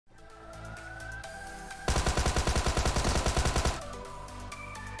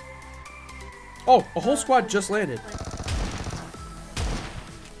Oh, a whole squad just landed.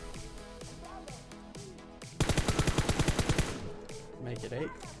 Make it 8.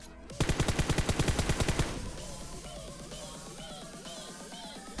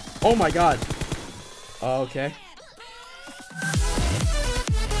 Oh my god. Okay.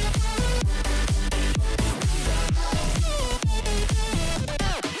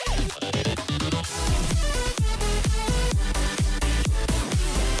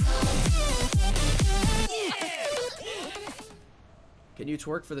 Can you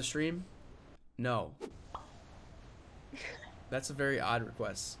twerk for the stream? No. That's a very odd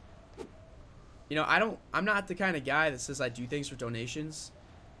request. You know, I'm not the kind of guy that says I do things for donations.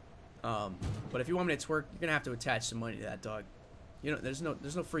 But if you want me to twerk, you're gonna have to attach some money to that, dog. You know, there's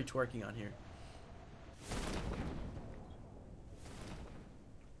no free twerking on here.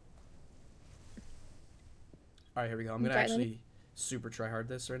 All right, here we go. I'm gonna actually super try hard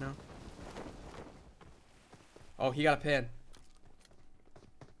this right now. Oh, he got a pan.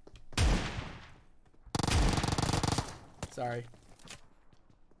 Sorry.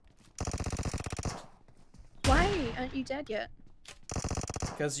 Why aren't you dead yet?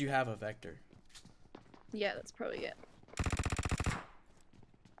 Because you have a vector. Yeah, that's probably it.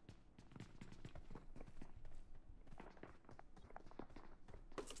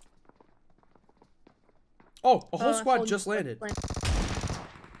 Oh, a whole squad just landed.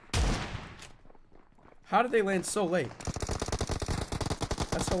 How did they land so late?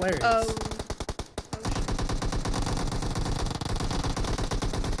 That's hilarious. Oh.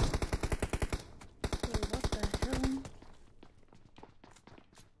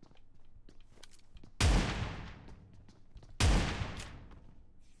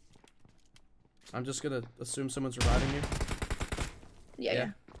 I'm just gonna assume someone's reviving you.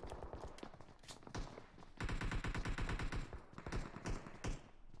 Yeah.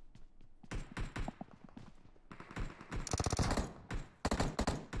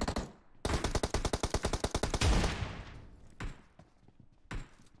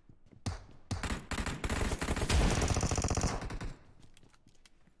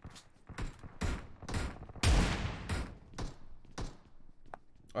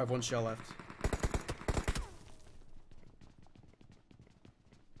 I have 1 shell left.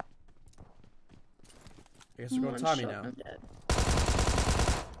 I guess we're going Tommy now. I'm dead.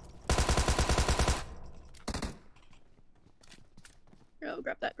 Oh,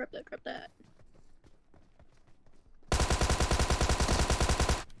 grab that, grab that, grab that.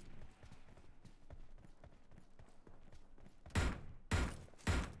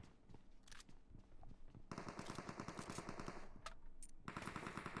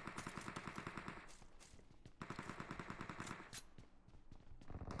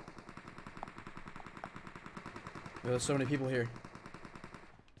 There's so many people here.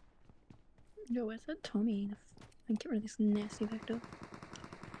 Yo, where's that Tommy? I get rid of this nasty vector.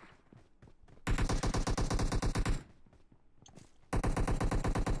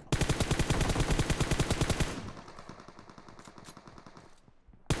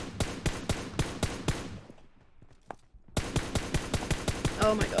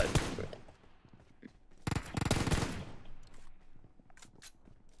 Oh my god.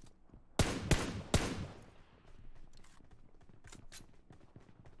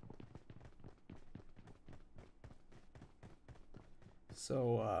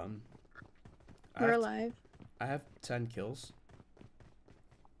 So, We're alive. I have 10 kills.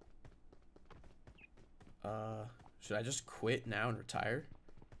 Should I just quit now and retire?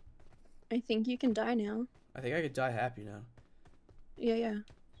 I think you can die now. I think I could die happy now. Yeah.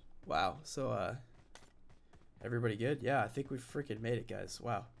 Wow. So, everybody good? Yeah, I think we freaking made it, guys.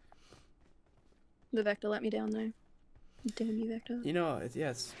 Wow. The vector let me down though. Damn you, vector. You know, yeah,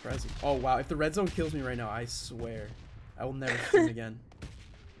 it's surprising. Oh, wow. If the red zone kills me right now, I swear I will never stream again.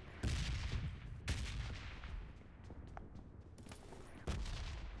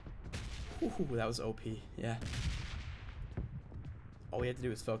 Ooh, that was OP. Yeah. All we had to do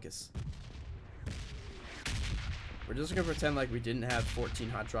was focus. We're just gonna pretend like we didn't have 14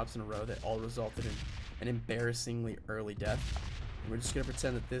 hot drops in a row that all resulted in an embarrassingly early death. And we're just gonna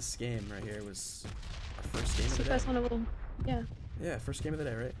pretend that this game right here was our first game of the day. First one of all. Yeah. Yeah, first game of the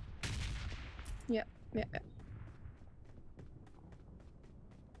day, right? Yeah.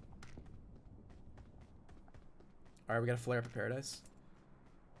 Alright, we gotta flare up at Paradise.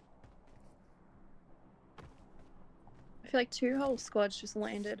 I feel like 2 whole squads just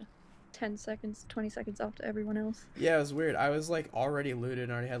landed 10 seconds, 20 seconds after everyone else. Yeah, it was weird. I was like already looted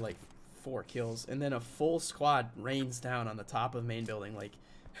and already had like 4 kills, and then a full squad rains down on the top of main building, like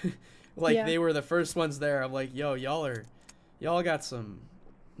like they were the first ones there. I'm like, yo, y'all got some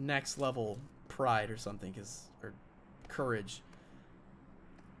next level pride or something, or courage.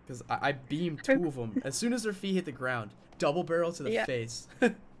 Because I beamed 2 of them as soon as their feet hit the ground. Double barrel to the face.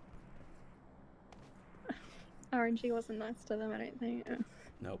 RNG wasn't nice to them, I don't think.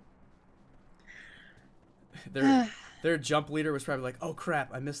 Nope. Their jump leader was probably like, "Oh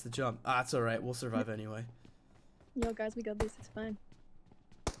crap, I missed the jump. Ah, it's all right. We'll survive anyway." Yo, guys, we got this. It's fine.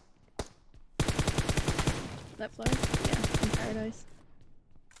 That flag? Yeah, in paradise.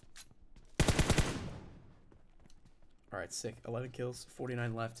 All right, sick. 11 kills,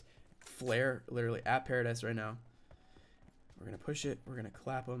 49 left. Flare literally at paradise right now. We're gonna push it. We're gonna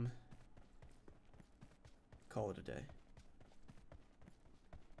clap them. Call it a day.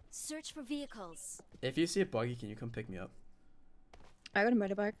 Search for vehicles. If you see a buggy, can you come pick me up? I got a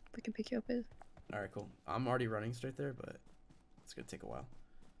motorbike we can pick you up with. All right, cool. I'm already running straight there, but it's gonna take a while.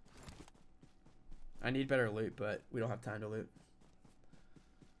 I need better loot, but we don't have time to loot.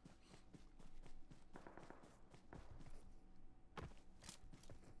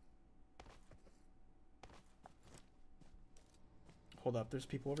 Hold up, there's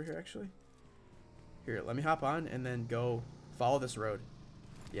people over here actually. Here, let me hop on and then go follow this road.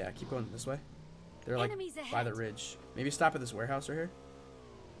 Yeah, keep going this way. They're like by the ridge. Maybe stop at this warehouse right here.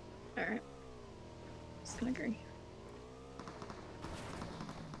 Alright. Just gonna agree.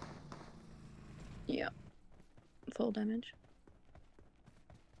 Yep. Full damage.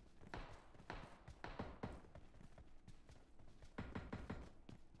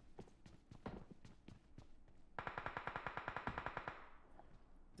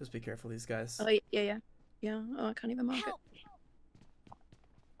 Just be careful, these guys. Oh, yeah. Yeah, oh, I can't even mark it.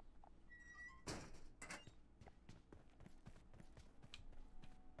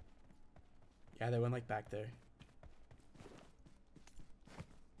 Yeah, they went like back there.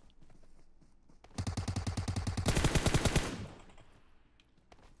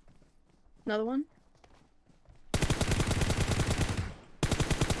 Another one?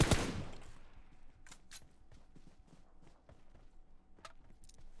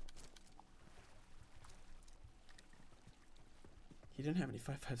 He didn't have any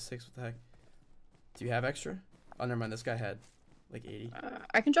 5.56. What the heck? Do you have extra? Oh, never mind. This guy had like 80.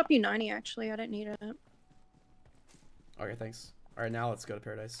 I can drop you 90 actually. I don't need it. Okay, thanks. All right, now let's go to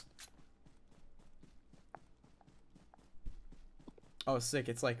paradise. Oh, sick.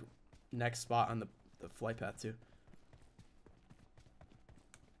 It's like next spot on the flight path too.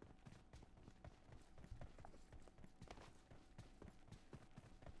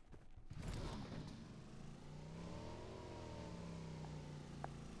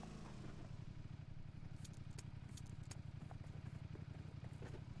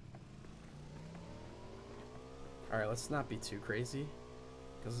 Alright, let's not be too crazy,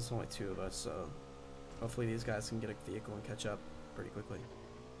 because there's only 2 of us, so hopefully these guys can get a vehicle and catch up pretty quickly.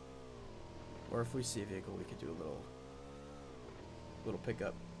 Or if we see a vehicle, we could do a little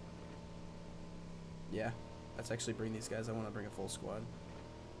pickup. Yeah, let's actually bring these guys. I want to bring a full squad.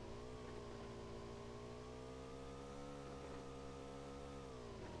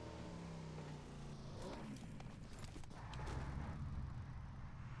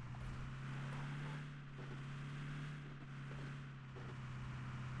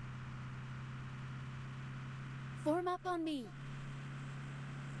 Form up on me.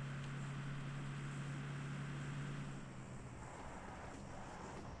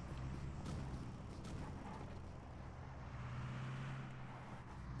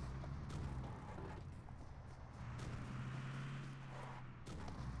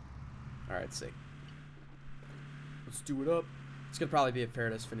 Alright, sick. Let's do it up. It's gonna probably be a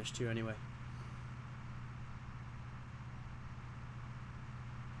paradise finish too anyway.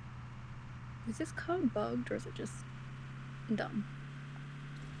 Is this code bugged or is it just dumb?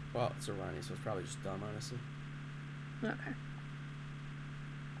 Well, it's a Ronnie, so it's probably just dumb, honestly. Okay.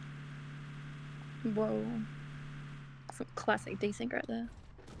 Whoa. Some classic desync right there.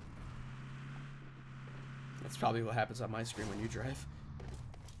 That's probably what happens on my screen when you drive.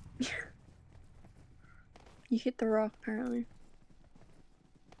 You hit the rock, apparently.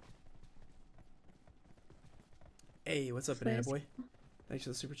 Hey, what's up, Banana Boy? Thanks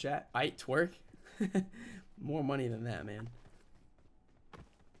for the super chat. Aight, twerk? More money than that, man.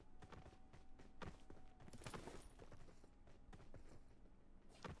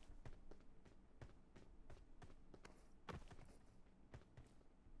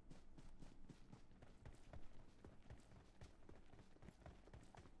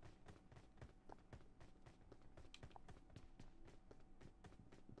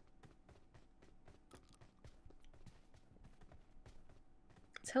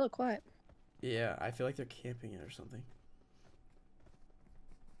 It's hella quiet. Yeah, I feel like they're camping it or something.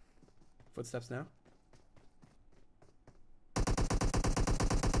 Footsteps now.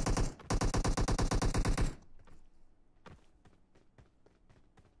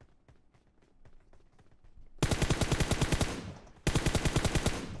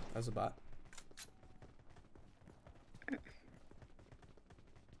 That was a bot.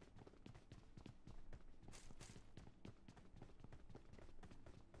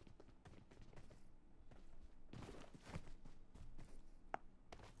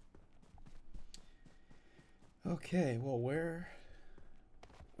 Okay, well, where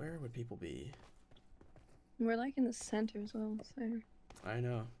would people be? We're like in the center as well, so. I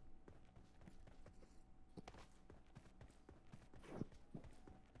know.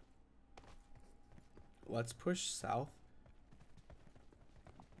 Let's push south.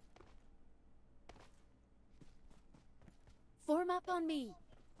 Form up on me.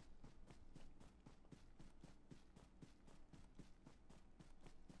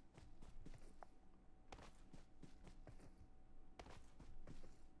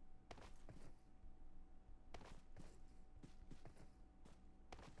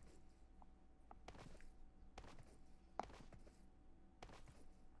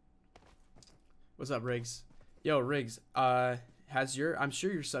 What's up, Riggs? Yo, Riggs, has your, I'm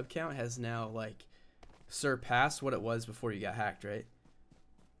sure your sub count has now, like, surpassed what it was before you got hacked, right?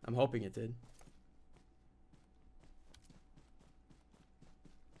 I'm hoping it did.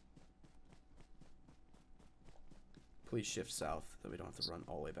 Please shift south, that we don't have to run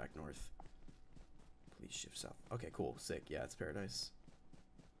all the way back north. Please shift south. Okay, cool, sick. Yeah, it's paradise.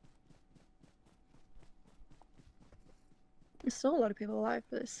 There's still a lot of people alive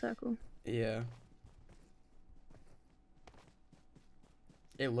for this circle. Yeah.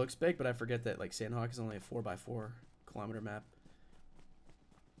 It looks big, but I forget that, like, Sandhawk is only a 4x4 kilometer map.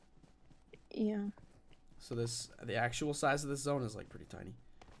 Yeah. So this, the actual size of this zone is, like, pretty tiny.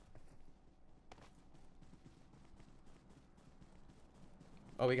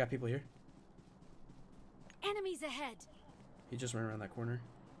 Oh, we got people here. Enemies ahead. He just ran around that corner.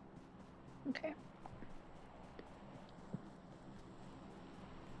 Okay.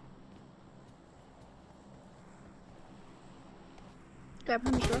 Grab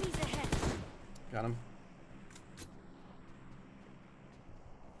him, sure. Enemies ahead. Got him.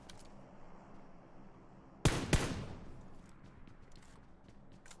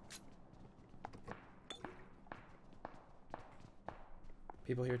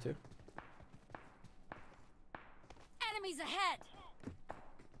 People here too. Enemies ahead.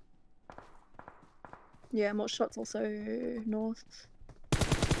 Yeah, more shots also north.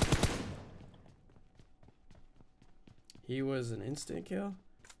 He was an instant kill.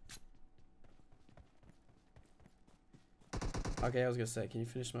 Okay, I was gonna say, can you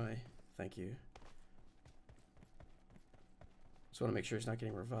finish my... Thank you. Just want to make sure he's not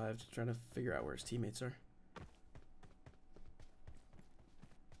getting revived. Trying to figure out where his teammates are.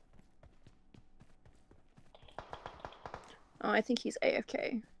 Oh, I think he's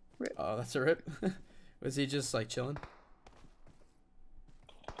AFK. Rip. Oh, that's a rip. Was he just like chilling?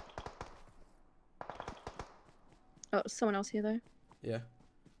 Oh, someone else here though. Yeah.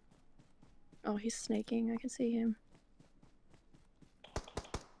 Oh, he's snaking. I can see him.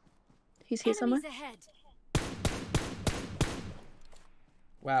 He's here somewhere. Enemies ahead.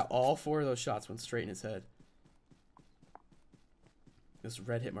 Wow, all 4 of those shots went straight in his head. This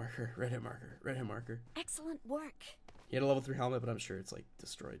red hit marker, red hit marker, red hit marker. Excellent work. He had a level 3 helmet, but I'm sure it's like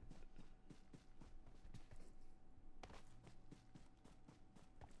destroyed.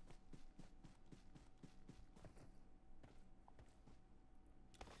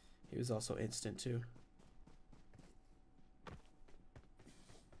 He was also instant too.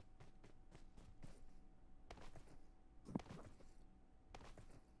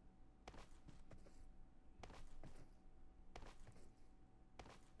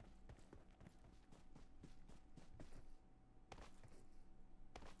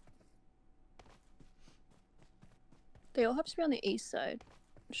 They all have to be on the east side,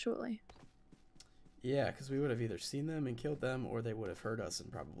 surely. Yeah, because we would have either seen them and killed them, or they would have heard us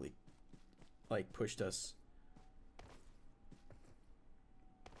and probably, like, pushed us.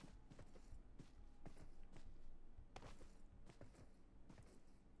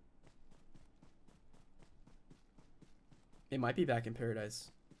 It might be back in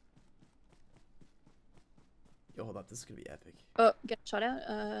paradise. Yo, hold up, this is gonna be epic. Oh, get shot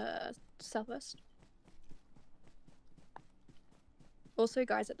out. Southwest. Also,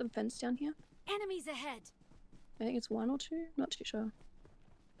 guys at the fence down here. Enemies ahead. I think it's 1 or 2. Not too sure.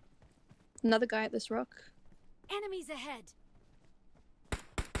 Another guy at this rock. Enemies ahead.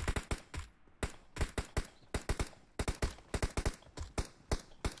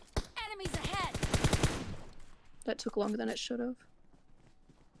 Enemies That took longer than it should have.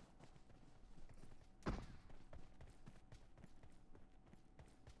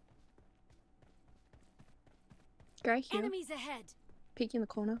 Guy here. Enemies ahead. Peeking in the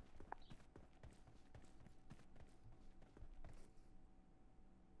corner.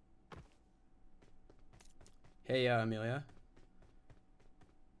 Hey, Amelia.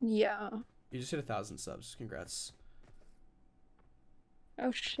 Yeah. You just hit 1,000 subs. Congrats.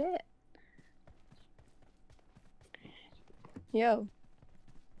 Oh shit. Yo.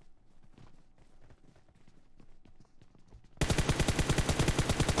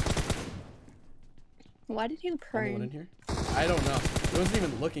 Why did he Anyone in prone? here? I don't know. He wasn't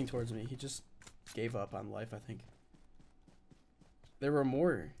even looking towards me. He just gave up on life, I think. There were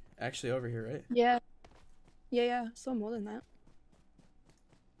more actually over here, right? Yeah. Yeah, saw more than that.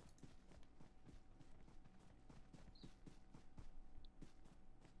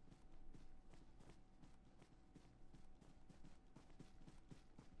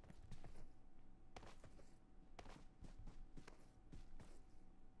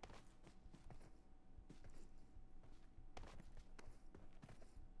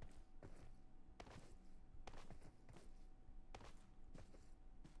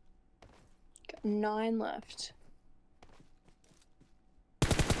 Got 9 left.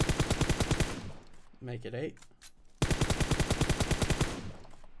 Make it 8.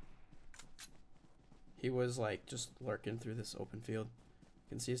 He was like just lurking through this open field. You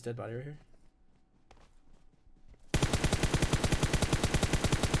can see his dead body right here.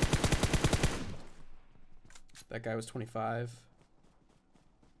 That guy was 25.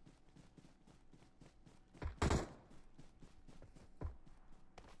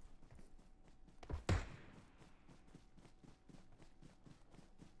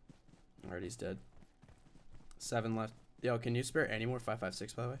 Alright, he's dead. 7 left. Yo, can you spare any more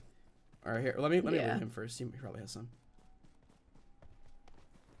 5.56 by the way? Alright, here. Let me loot him first. He probably has some.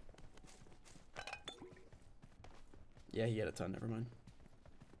 Yeah, he had a ton. Never mind.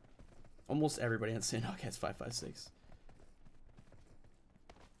 Almost everybody on Sandhawk has 5.56.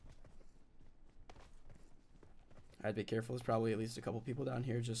 I'd be careful. There's probably at least a couple people down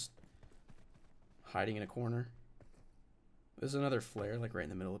here just hiding in a corner. There's another flare like right in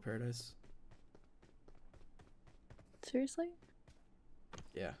the middle of paradise. Seriously?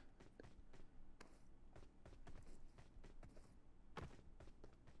 Yeah.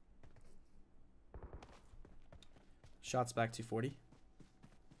 Shots back 240.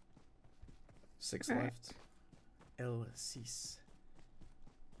 6 All right. left. El Cis.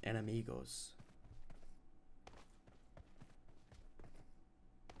 Enemigos.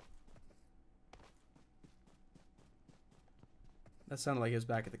 That sounded like he was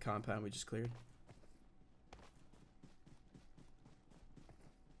back at the compound we just cleared.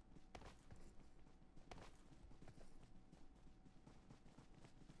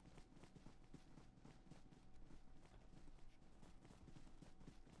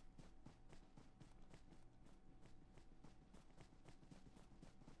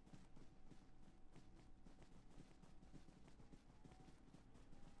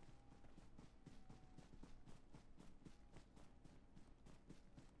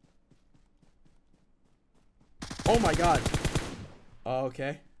 Oh my god. Oh,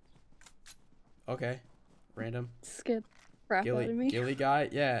 okay. Okay. Random. Scared the crap out of me. Gilly guy.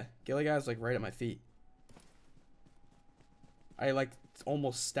 Yeah. Gilly guy's like right at my feet. I like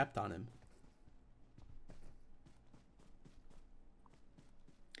almost stepped on him.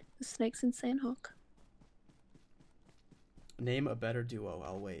 The snakes and Sandhawk. Name a better duo.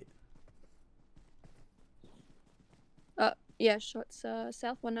 I'll wait. Yeah, shots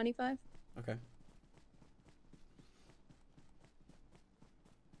south 195. Okay.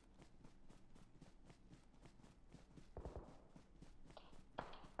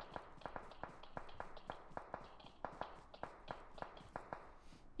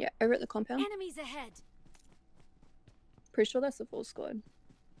 Yeah, over at the compound. Enemies ahead. Pretty sure that's the full squad.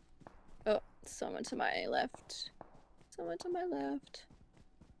 Oh, someone to my left. Someone to my left.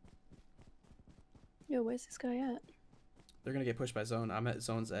 Yo, where's this guy at? They're gonna get pushed by zone. I'm at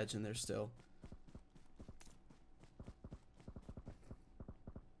zone's edge and they're still.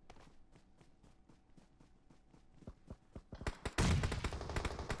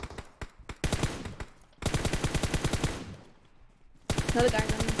 Another guy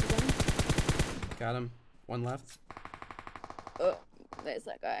running into zone. Got him. 1 left. Oh, there's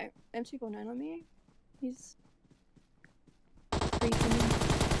that guy. M249 on me. He's freaking.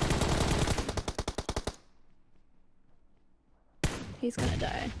 He's gonna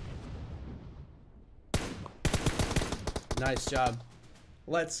die. Nice job.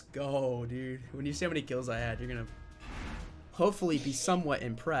 Let's go, dude. When you see how many kills I had, you're gonna hopefully be somewhat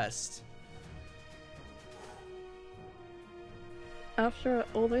impressed. After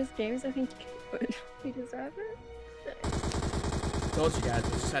all those games, I think we deserve it. Told you guys,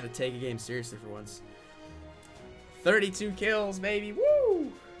 we just had to take a game seriously for once. 32 kills, baby.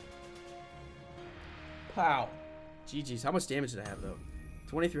 Woo! Pow. GG's. How much damage did I have, though?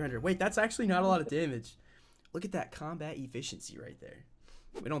 2,300. Wait, that's actually not a lot of damage. Look at that combat efficiency right there.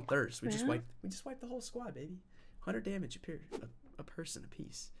 We don't thirst. We just wiped the whole squad, baby. 100 damage a person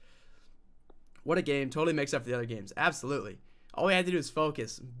apiece. What a game. Totally makes up for the other games. Absolutely. All we had to do is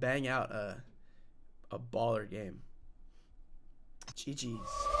focus, bang out a baller game. GG's.